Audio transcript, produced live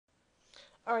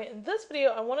Alright, in this video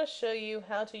I want to show you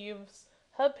how to use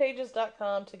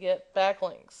HubPages.com to get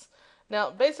backlinks.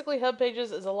 Now, basically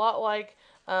HubPages is a lot like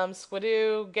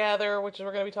Squidoo, Gather, which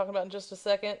we're going to be talking about in just a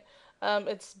second.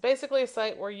 It's basically a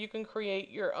site where you can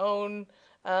create your own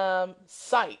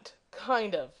site,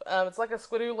 kind of. It's like a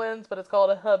Squidoo lens, but it's called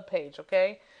a hub page,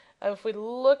 okay? If we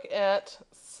look at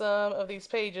some of these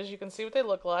pages, you can see what they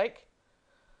look like.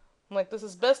 Like, this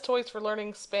is Best Toys for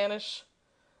Learning Spanish,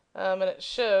 and it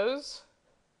shows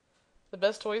the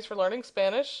best toys for learning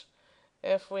Spanish.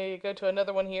 If we go to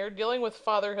another one here, dealing with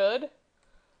fatherhood.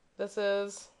 This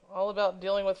is all about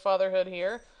dealing with fatherhood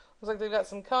here. Looks like they've got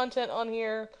some content on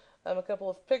here, a couple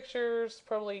of pictures,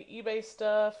 probably eBay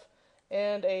stuff,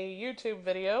 and a YouTube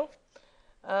video.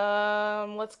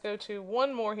 Let's go to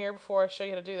one more here before I show you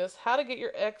how to do this. How to get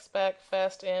your ex back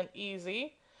fast and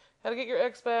easy. How to get your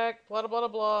ex back, blah, blah, blah,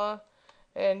 blah.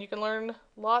 And you can learn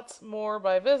lots more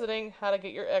by visiting how to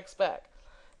get your ex back.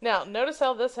 Now, notice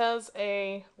how this has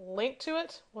a link to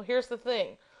it? Well, here's the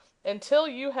thing. Until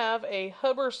you have a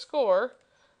Hubber score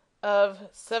of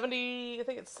 70, I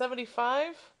think it's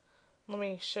 75. Let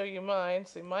me show you mine.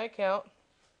 See my account.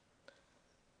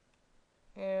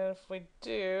 And if we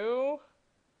do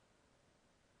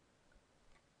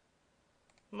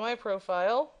my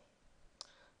profile,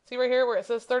 see right here where it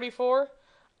says 34?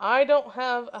 I don't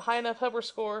have a high enough Hubber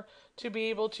score to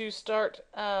be able to start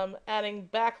adding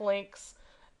backlinks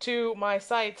to my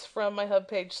sites from my hub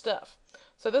page stuff.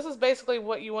 So this is basically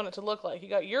what you want it to look like. You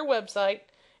got your website,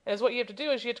 and what you have to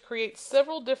do is you have to create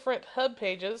several different hub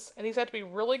pages, and these have to be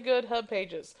really good hub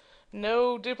pages.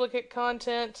 No duplicate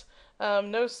content,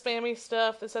 no spammy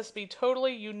stuff. This has to be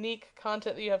totally unique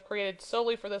content that you have created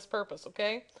solely for this purpose,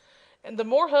 okay? And the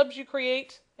more hubs you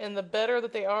create, and the better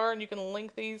that they are, and you can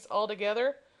link these all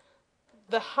together,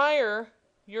 the higher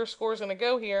your score is going to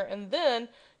go here, and then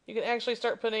you can actually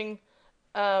start putting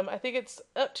I think it's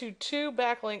up to 2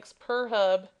 backlinks per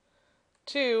hub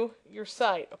to your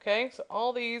site, okay? So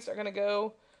all these are going to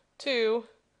go to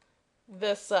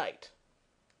this site.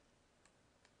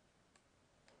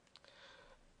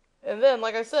 And then,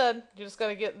 like I said, you're just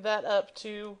going to get that up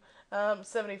to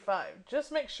 75.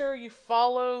 Just make sure you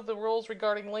follow the rules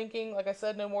regarding linking. Like I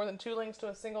said, no more than 2 links to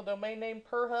a single domain name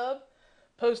per hub.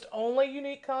 Post only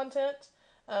unique content,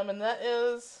 and that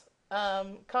is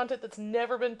content that's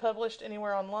never been published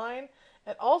anywhere online.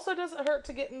 It also doesn't hurt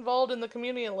to get involved in the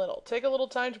community a little. Take a little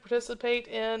time to participate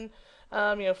in,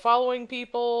 following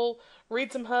people,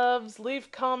 read some hubs, leave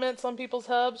comments on people's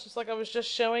hubs, just like I was just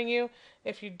showing you.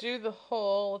 If you do the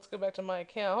whole, let's go back to my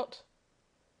account,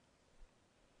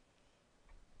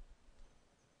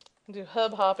 do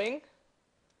hub hopping,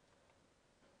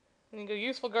 and you go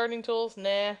useful gardening tools,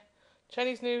 nah.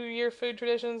 Chinese New Year food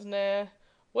traditions, nah.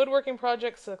 Woodworking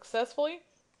projects successfully?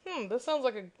 This sounds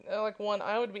like one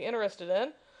I would be interested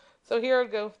in. So here I'd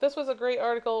go, this was a great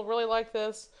article, really like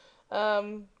this.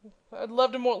 I'd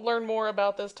love to learn more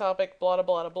about this topic, blah, blah,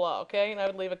 blah, blah, okay? And I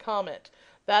would leave a comment.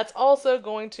 That's also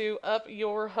going to up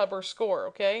your Hubber score,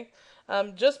 okay?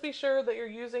 Just be sure that you're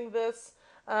using this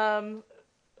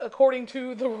according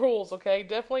to the rules, okay?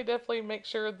 Definitely make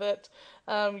sure that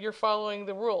you're following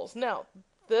the rules. Now,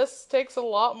 this takes a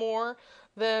lot more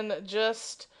than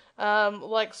just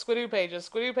like Squidoo pages.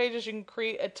 Squidoo pages, you can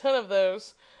create a ton of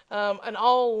those, and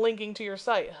all linking to your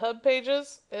site. Hub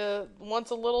pages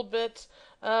wants a little bit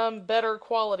better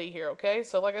quality here, okay?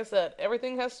 So like I said,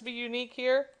 everything has to be unique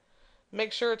here.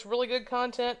 Make sure it's really good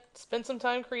content. Spend some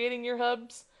time creating your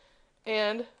hubs,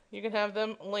 and you can have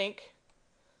them link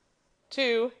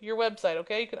to your website,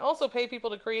 okay? You can also pay people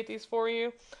to create these for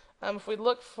you. If we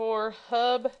look for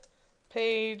hub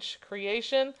page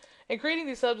creation, and creating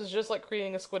these hubs is just like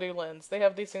creating a Squidoo lens. They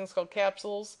have these things called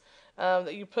capsules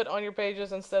that you put on your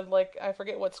pages instead of, like, I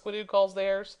forget what Squidoo calls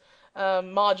theirs.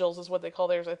 Modules is what they call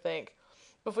theirs, I think.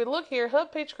 But if we look here,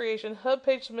 hub page creation, hub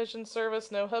page submission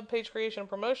service, no hub page creation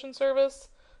promotion service.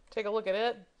 Take a look at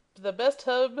it. The best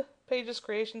hub pages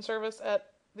creation service at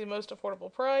the most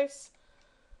affordable price.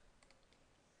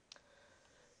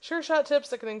 Sure shot tips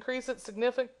that can increase it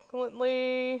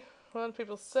significantly. What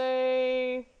people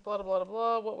say, blah, blah, blah,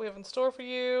 blah, what we have in store for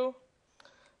you.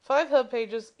 5 hub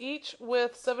pages, each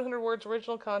with 700 words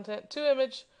original content, 2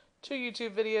 image, 2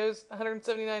 YouTube videos,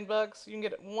 179 bucks. You can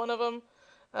get one of them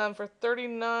for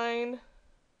 39,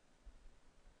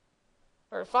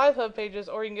 or 5 hub pages,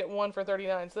 or you can get one for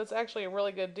 39. So that's actually a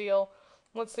really good deal.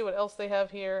 Let's see what else they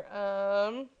have here.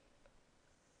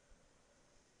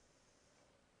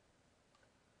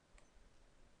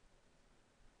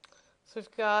 So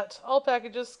we've got all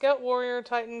packages, Scout Warrior,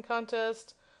 Titan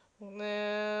Contest,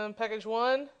 package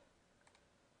 1.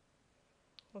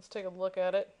 Let's take a look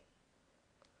at it.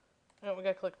 Oh, we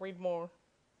gotta click read more.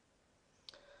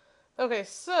 Okay,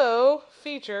 so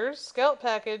features, Scout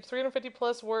package, 350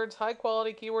 plus words, high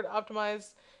quality, keyword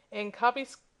optimized, and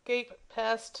copyscape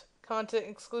past content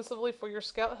exclusively for your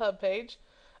Scout Hub page.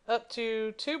 Up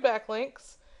to 2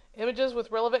 backlinks, images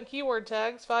with relevant keyword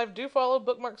tags, 5 do follow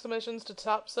bookmark submissions to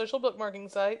top social bookmarking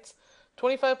sites,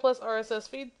 25 plus RSS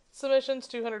feed submissions,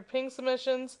 200 ping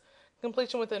submissions,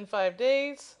 completion within 5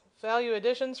 days, value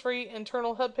additions, free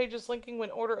internal Hub pages linking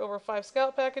when order over 5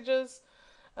 Scout packages.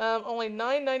 Only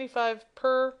 $9.95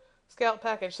 per Scout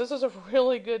package. This is a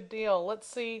really good deal. Let's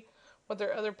see what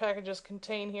their other packages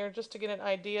contain here, just to get an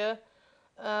idea.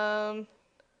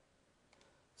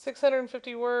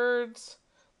 650 words.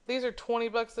 These are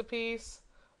 $20 a piece.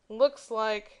 Looks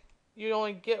like you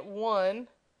only get one.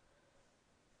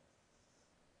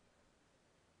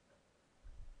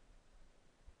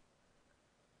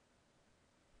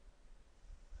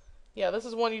 Yeah, this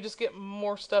is one you just get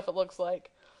more stuff, it looks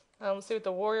like. Let's see what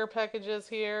the warrior package is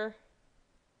here.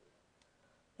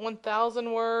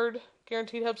 1,000 word,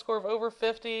 guaranteed hub score of over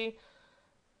 50.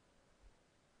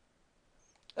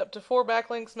 Up to 4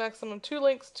 backlinks, maximum 2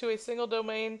 links to a single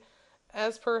domain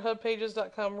as per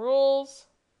HubPages.com rules.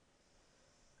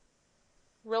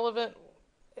 Relevant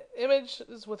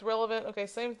images with relevant. Okay,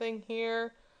 same thing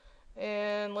here.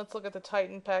 And let's look at the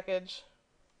Titan package.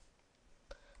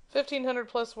 1,500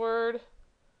 plus word.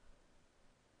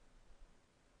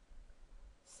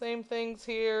 Same things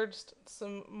here, just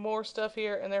some more stuff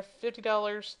here, and they're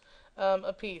 $50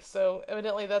 a piece. So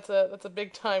evidently that's a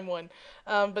big time one.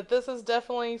 But this is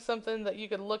definitely something that you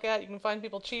could look at. You can find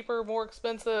people cheaper, more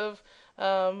expensive,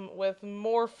 with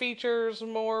more features,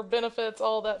 more benefits,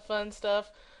 all that fun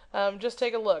stuff. Just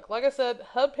take a look. Like I said,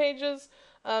 HubPages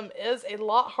is a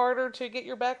lot harder to get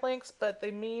your backlinks, but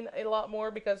they mean a lot more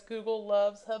because Google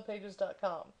loves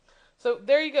HubPages.com. So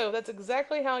there you go. That's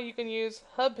exactly how you can use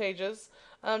HubPages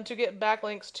to get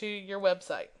backlinks to your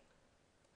website.